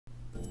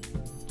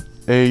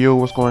Hey yo,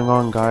 what's going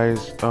on,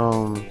 guys?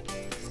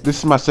 This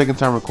is my second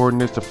time recording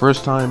this. The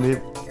first time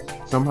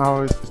it's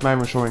not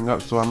even showing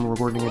up, so I'm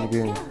recording it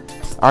again.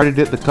 I already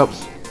did the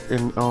cups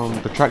and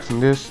the tracks in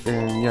this,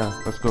 and yeah,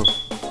 let's go.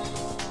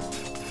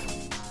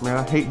 Man,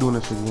 I hate doing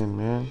this again,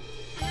 man.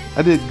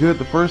 I did good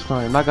the first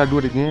time, now I gotta do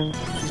it again.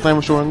 It's not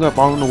even showing up.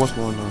 I don't know what's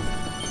going on.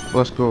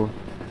 Let's go.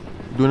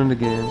 Doing it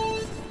again.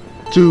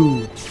 2,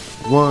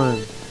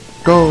 1,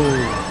 go.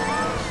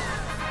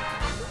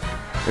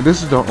 And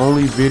this is the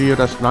only video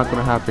that's not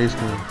gonna have face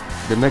cam.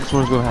 The next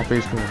one's gonna have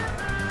face cam.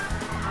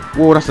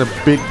 Whoa, that's a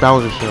big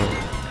Bowser shell.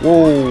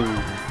 Whoa,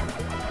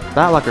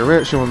 that like a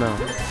red shell now.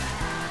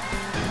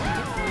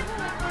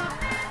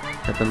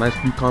 Got the nice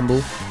blue combo.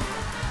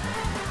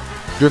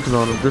 Drifting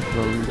on him, let's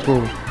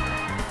go.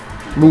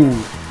 Move.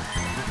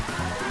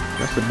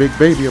 That's a big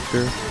baby up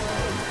there.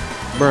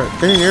 Bruh,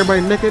 dang,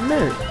 everybody neck and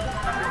neck.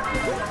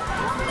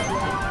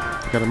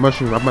 Got a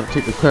mushroom, I'm about to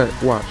take the cut.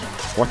 Watch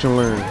and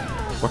learn.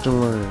 Watch and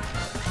learn.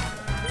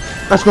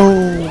 Let's go!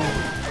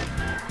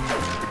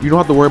 You don't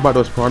have to worry about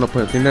those piranha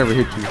plants, they never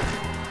hit you.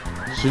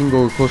 So you can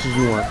go as close as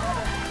you want.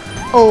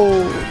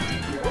 Oh!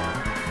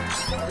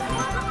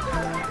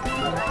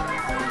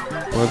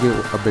 Wanna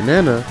get a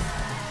banana?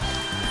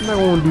 What am I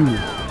gonna do?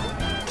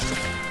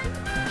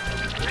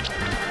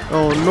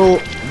 Oh no!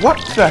 What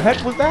the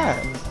heck was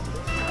that?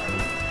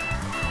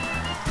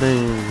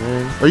 Dang,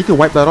 man. Or you can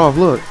wipe that off,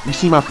 look. You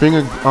see my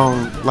finger,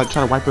 like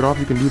try to wipe it off,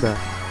 you can do that.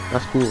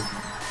 That's cool.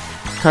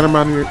 Kind of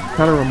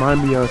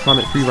remind me of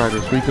Sonic Free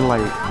Rider, so you can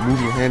like move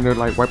your hand to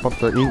like wipe up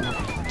the ink.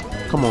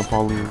 Come on,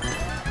 Pauline.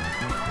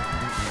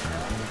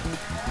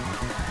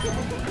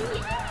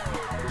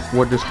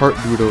 What does heart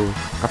do though?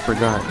 I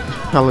forgot.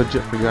 I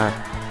legit forgot.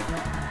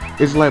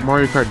 It's like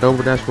Mario Kart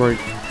Double Dash where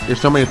if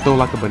somebody throw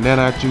like a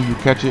banana at you, you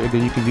catch it and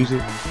then you can use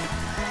it.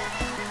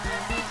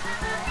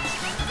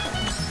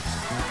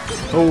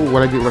 Oh,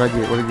 what I get?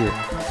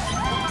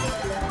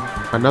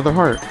 Another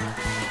heart.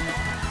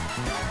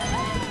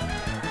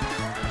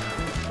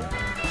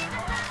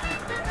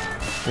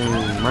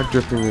 My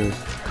drifting is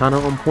kind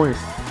of on point.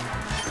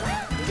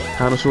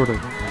 Kind of, sort of.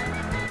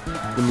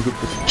 Let me get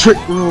this trick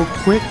real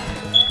quick.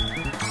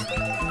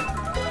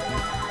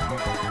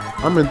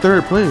 I'm in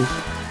 3rd place.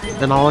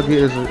 And all I get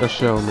is a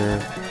shell,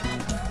 man.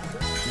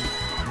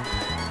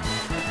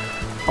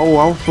 Oh,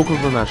 I was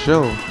focused on that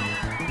shell.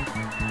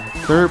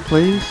 3rd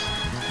place?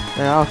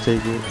 Yeah, I'll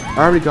take it. I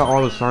already got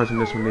all the stars in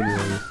this one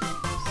anyway.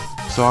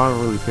 So I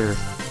don't really care.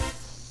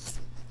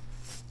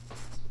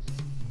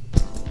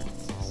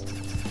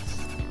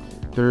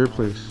 Third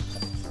place.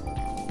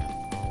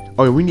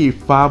 Oh, we need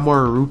 5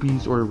 more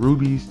rupees or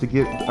rubies to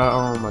get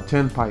a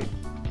 10 pipe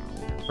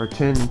or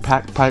 10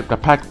 pack pipe. The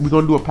pack, we're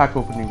gonna do a pack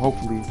opening.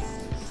 Hopefully,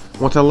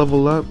 once I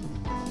level up,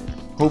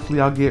 hopefully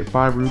I'll get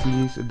 5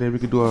 rubies and then we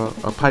can do a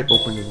pipe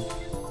opening.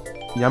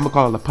 Yeah, I'm gonna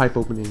call it a pipe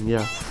opening.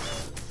 Yeah.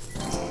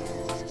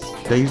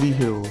 Daisy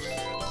Hills.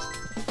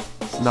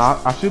 Nah,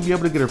 I should be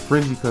able to get a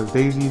frenzy because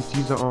Daisy,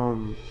 she's the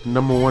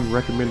 #1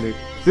 recommended.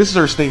 This is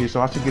her stage, so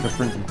I should get a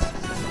frenzy.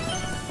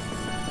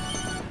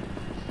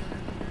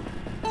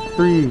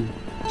 3,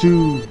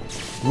 2,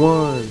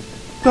 1,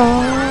 go!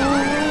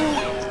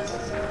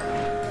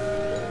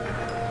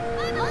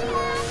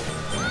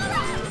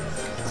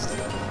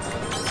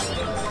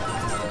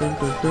 Dun,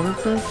 dun, dun,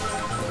 dun.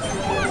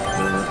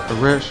 A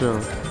red shell.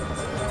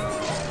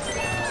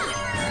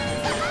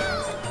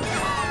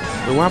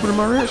 What happened to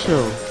my red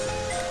shell?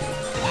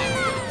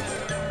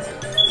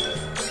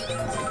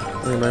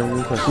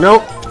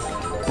 Nope!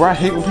 Bro, I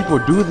hate when people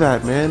do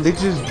that, man. They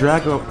just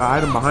drag an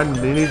item behind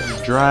them, then they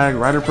just drag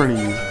right in front of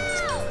you.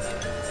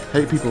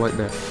 Hate people like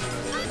that.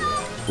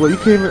 Well, you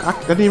can't even, I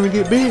didn't even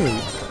get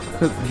big.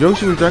 Cause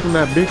Yoshi was dragging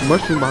that big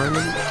mushroom behind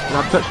him, and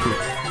I touched it.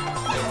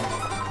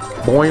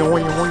 Boing,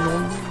 boing, boing,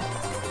 boing.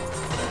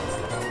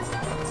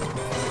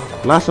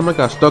 Last time I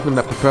got stuck in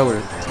that propeller,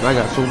 and I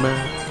got so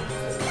mad.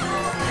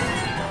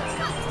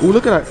 Ooh,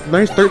 look at that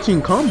nice 13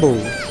 combo.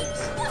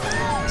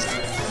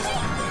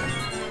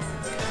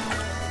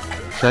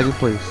 Second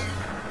place.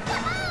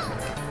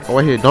 Oh,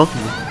 I hear Donkey.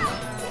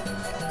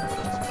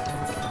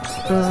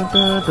 Take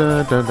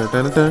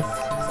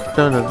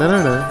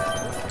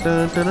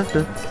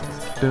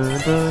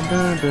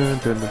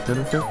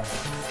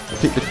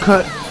the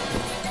cut.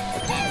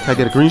 Can I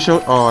get a green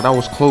shot? Oh, that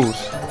was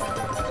close.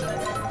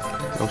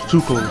 That was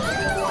too close.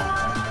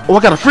 Oh, I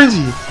got a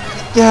frenzy.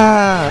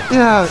 Yeah.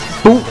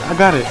 Boom, I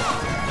got it.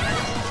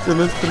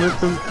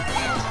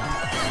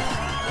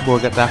 Boy, I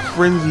got that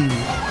frenzy.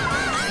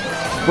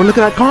 Well, look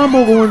at that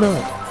combo going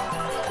up.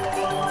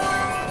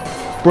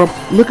 Bro,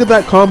 look at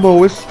that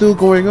combo. It's still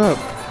going up.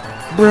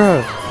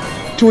 Bruh.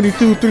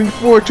 22,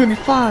 24,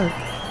 25.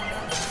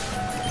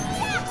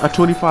 A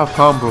 25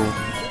 combo.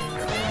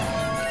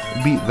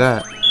 Beat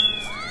that.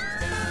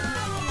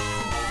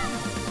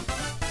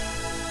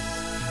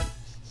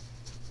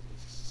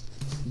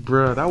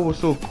 Bruh, that was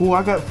so cool.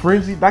 I got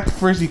frenzy. That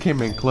frenzy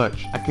came in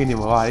clutch. I can't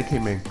even lie. It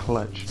came in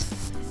clutch.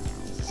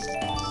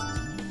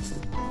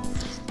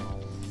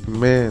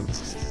 Man.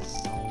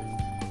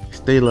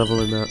 Stay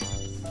leveling up.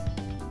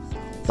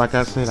 Like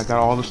I said, I got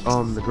all this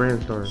the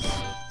grand stars.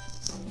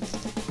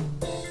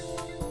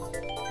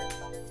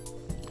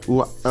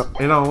 Ooh,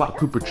 and I unlocked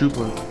Koopa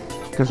Troopa.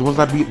 Because once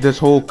I beat this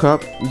whole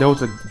cup, there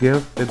was a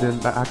gift, and then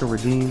I can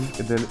redeem,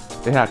 and then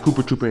it had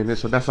Koopa Troopa in it,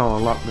 so that's how I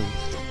unlocked them.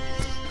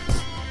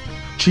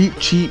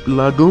 Cheap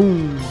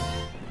Lagoon.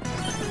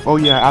 Oh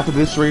yeah, after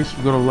this race,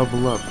 we're gonna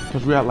level up.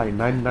 Because we're at like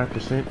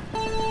 99%.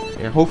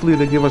 And hopefully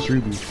they give us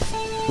rubies.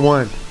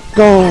 1,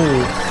 go!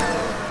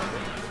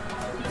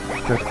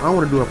 Because I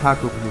want to do a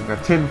pack opening, a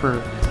 10 for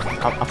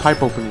a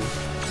pipe opening.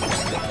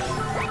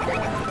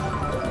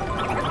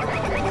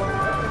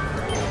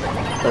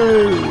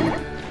 Hey!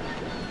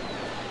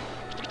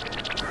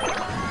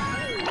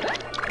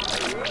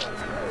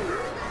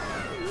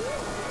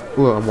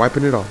 Well, I'm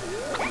wiping it off.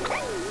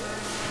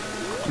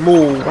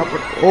 Move.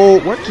 Oh,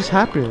 what just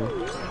happened?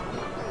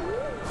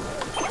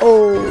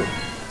 Oh,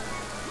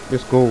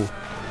 let's go.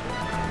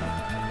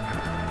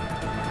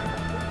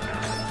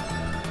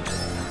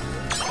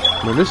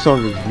 Man, this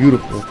song is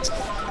beautiful.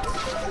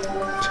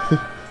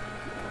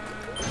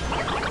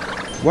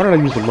 Why did I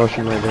use the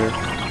mushroom right there?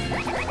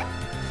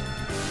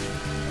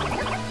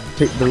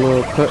 Take the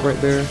little cut right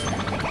there.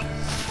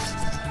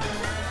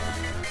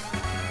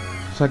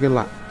 Second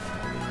lap.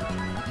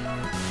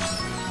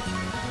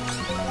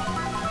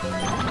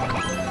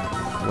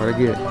 What'd I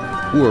get?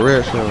 Ooh, a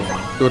red shell.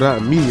 Throw that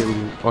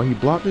immediately. Oh, he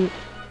blocked it?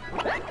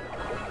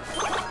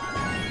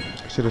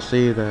 Should have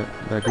saved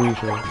that green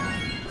shell.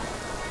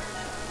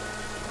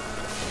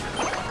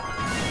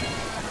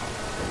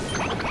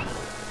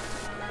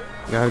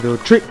 Gotta do a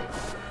trick.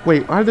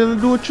 Wait, I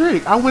didn't do a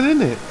trick. I went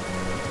in it.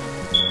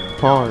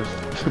 Pause.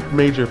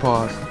 Major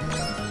pause.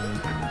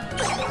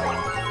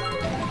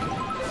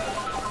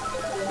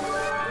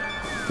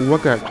 Ooh, I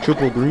got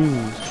triple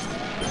greens.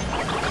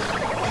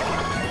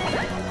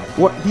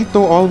 What? He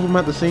throw all of them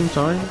at the same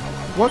time?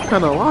 What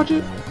kind of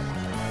logic?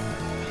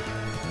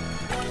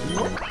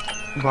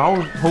 But I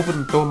was hoping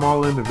to throw them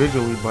all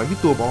individually, but he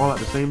threw them all at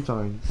the same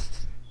time.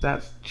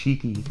 That's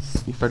cheeky,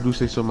 if I do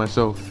say so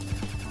myself.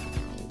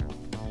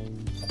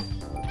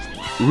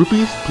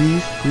 Rupees,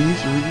 please,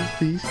 rupees,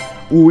 please.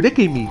 Ooh, they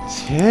gave me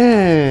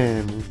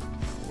 10.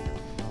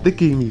 They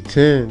gave me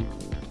 10.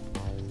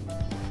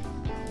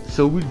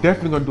 So we're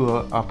definitely gonna do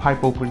a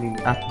pipe opening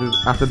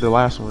after the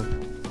last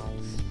one.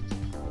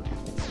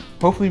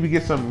 Hopefully we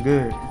get something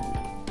good.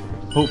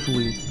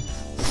 Hopefully.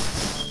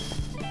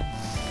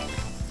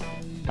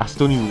 I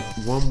still need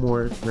one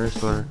more grand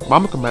star. But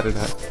I'm gonna come back to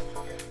that.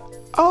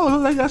 Oh,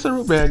 look like that's a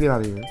root bag. Get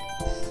out of here.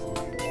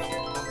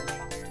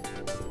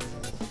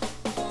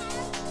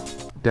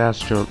 Dash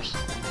jumps.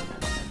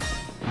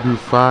 Do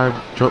 5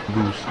 jump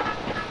boosts.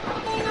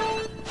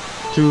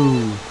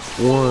 2,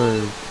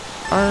 1.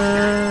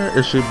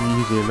 It should be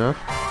easy enough.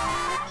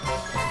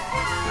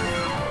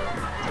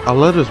 I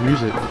love this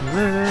music.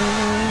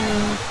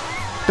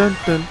 Dun,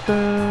 dun,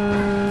 dun.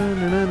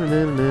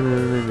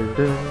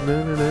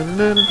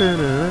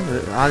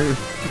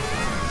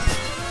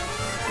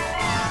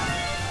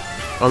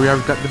 Oh, we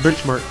already got the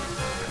benchmark.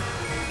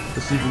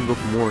 Let's see if we can go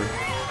for more.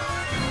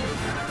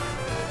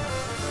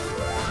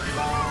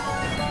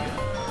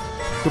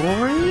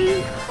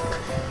 3.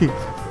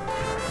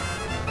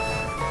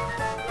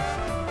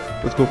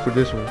 Let's go for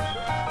this one.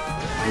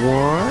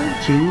 1,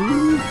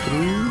 2,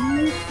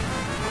 3.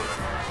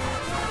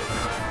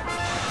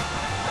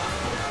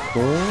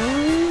 4.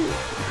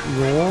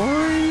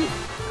 1.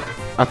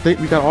 I think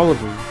we got all of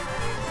them.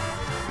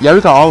 Yeah,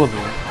 we got all of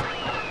them.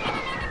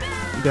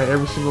 We got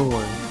every single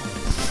one.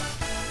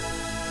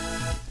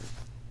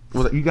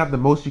 Well, you got the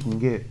most you can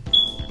get.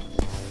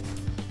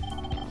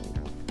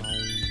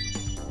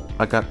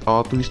 I got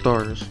all 3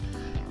 stars.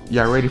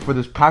 Y'all ready for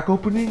this pack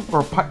opening?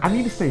 Or I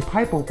need to say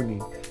pipe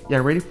opening.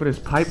 Y'all ready for this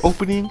pipe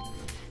opening?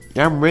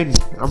 Yeah, I'm ready.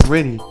 I'm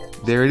ready.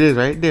 There it is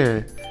right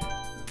there.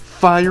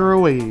 Fire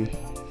away.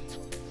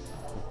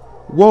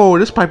 Whoa,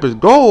 this pipe is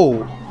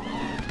gold.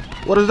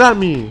 What does that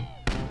mean?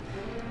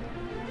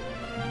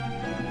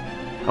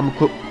 I'm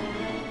gonna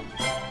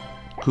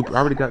I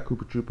already got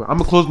Koopa Troopa. I'm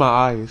gonna close my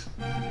eyes.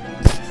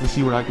 Let's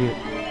see what I get.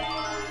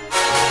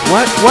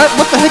 What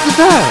the heck is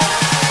that?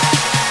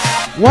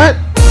 What?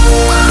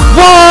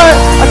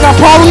 I got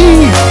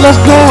Pauline! Let's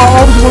go! I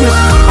always wanted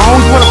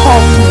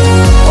Pauline.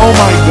 Oh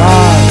my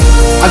god.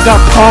 I got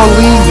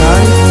Pauline,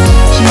 guys.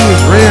 She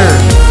is rare.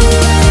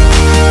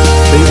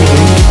 Baby.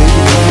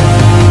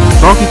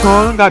 Donkey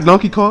Kong, got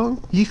Donkey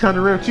Kong. He's kind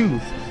of rare too.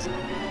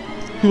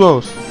 Who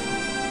else?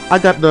 I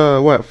got the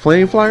what?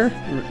 Flame Flyer,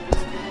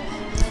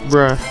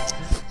 bruh.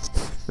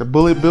 The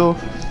Bullet Bill.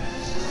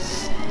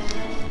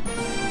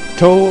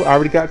 Toad. I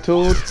already got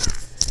Toad.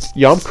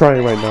 Yeah, I'm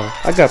crying right now.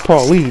 I got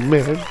Pauline,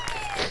 man.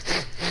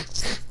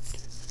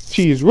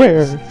 She is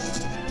rare.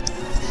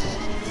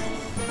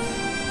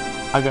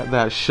 I got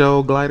that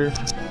Shell Glider.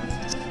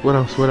 What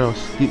else?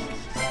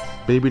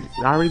 Baby.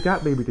 I already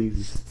got Baby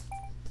Daisy.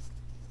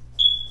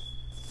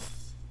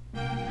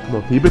 Come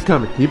on, keep it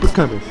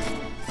coming.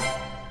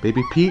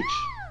 Baby Peach.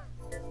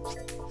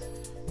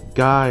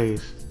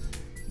 Guys,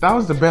 that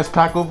was the best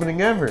pack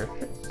opening ever.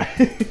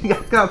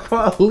 I got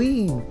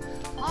Pauline.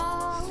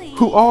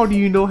 Who all do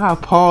you know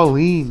have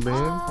Pauline, man?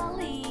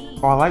 Pauline.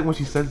 Oh, I like when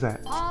she says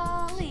that.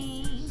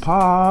 Pauline.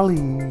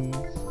 Pauline.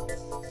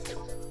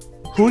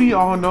 Who do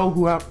y'all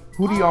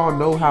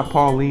know have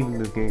Pauline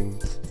in this game?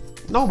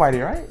 Nobody,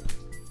 right?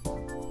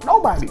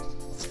 Nobody.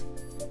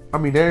 I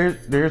mean,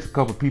 there's a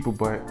couple people,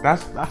 but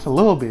that's a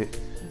little bit.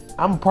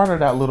 I'm a part of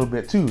that little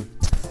bit too.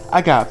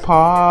 I got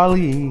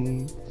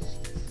Pauline.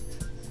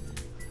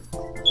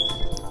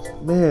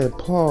 Man,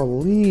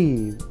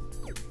 Pauline.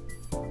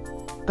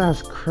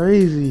 That's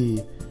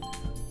crazy.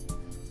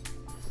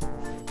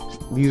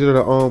 These are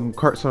the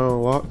carts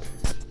unlocked.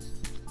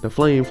 The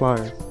flame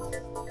flyer.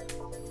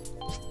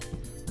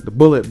 The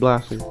bullet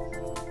blaster.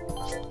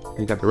 And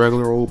you got the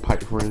regular old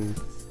pipe frame.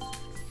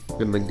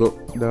 Then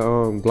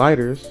the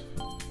gliders.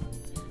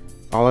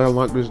 All I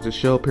unlocked is the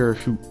shell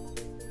parachute.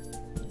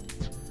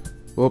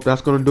 Well,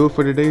 that's gonna do it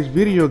for today's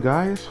video,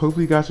 guys.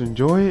 Hopefully you guys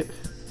enjoy it.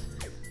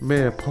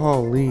 Man,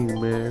 Pauline,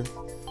 man.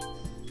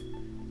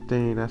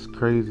 Dang, that's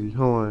crazy.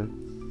 Hold on.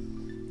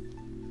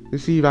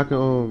 Let's see if I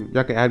can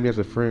y'all can add me as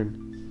a friend.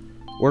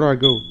 Where do I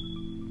go?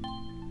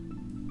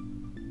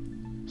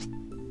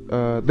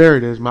 There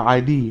it is, my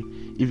ID.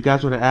 If you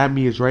guys want to add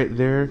me, it's right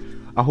there.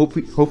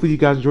 Hopefully you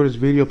guys enjoyed this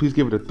video. Please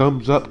give it a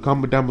thumbs up,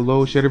 comment down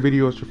below, share the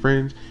video with your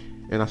friends,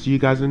 and I'll see you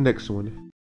guys in the next one.